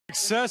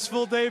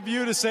Successful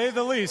debut, to say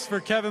the least, for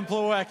Kevin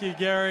Plawecki,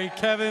 Gary.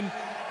 Kevin,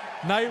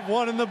 night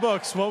one in the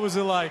books. What was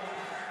it like?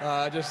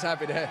 Just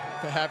happy to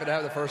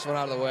have the first one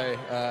out of the way.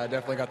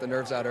 Definitely got the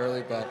nerves out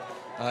early, but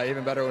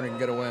even better when we can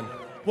get a win.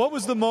 What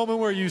was the moment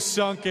where you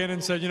sunk in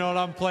and said, you know what,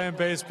 I'm playing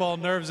baseball,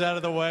 nerves out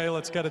of the way,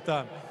 let's get it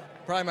done?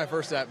 Probably my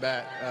first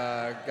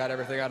at-bat. Got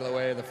everything out of the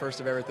way. The first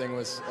of everything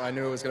was, I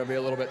knew it was going to be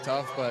a little bit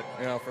tough, but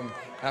from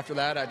after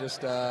that, I just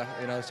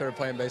started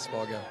playing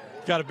baseball again.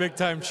 Got a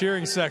big-time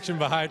cheering section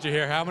behind you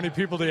here. How many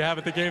people do you have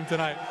at the game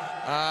tonight?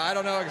 I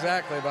don't know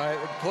exactly, but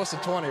close to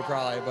 20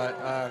 probably,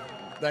 but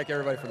thank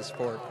everybody for the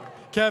support.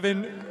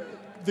 Kevin,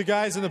 the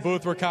guys in the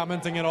booth were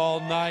commenting it all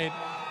night.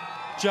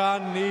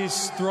 John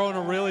Neese throwing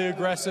a really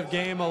aggressive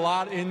game, a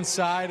lot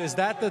inside. Is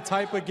that the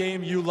type of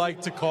game you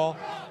like to call?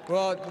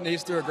 Well,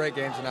 Neese threw a great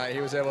game tonight.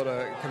 He was able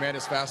to command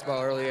his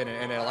fastball early, and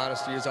it allowed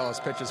us to use all his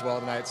pitches well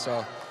tonight.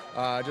 So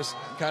just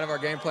kind of our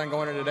game plan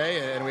going into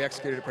today, and we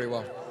executed it pretty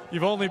well.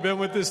 You've only been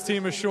with this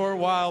team a short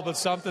while, but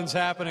something's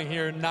happening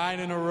here, 9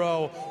 in a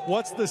row.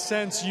 What's the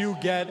sense you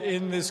get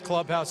in this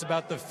clubhouse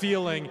about the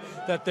feeling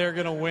that they're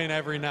going to win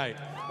every night?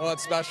 Well,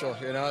 it's special.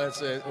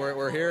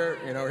 We're here,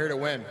 we're here to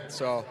win.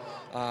 So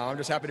I'm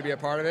just happy to be a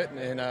part of it,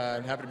 and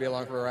happy to be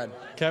along for a ride.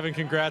 Kevin,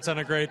 congrats on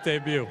a great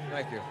debut.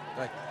 Thank you.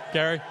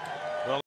 Gary?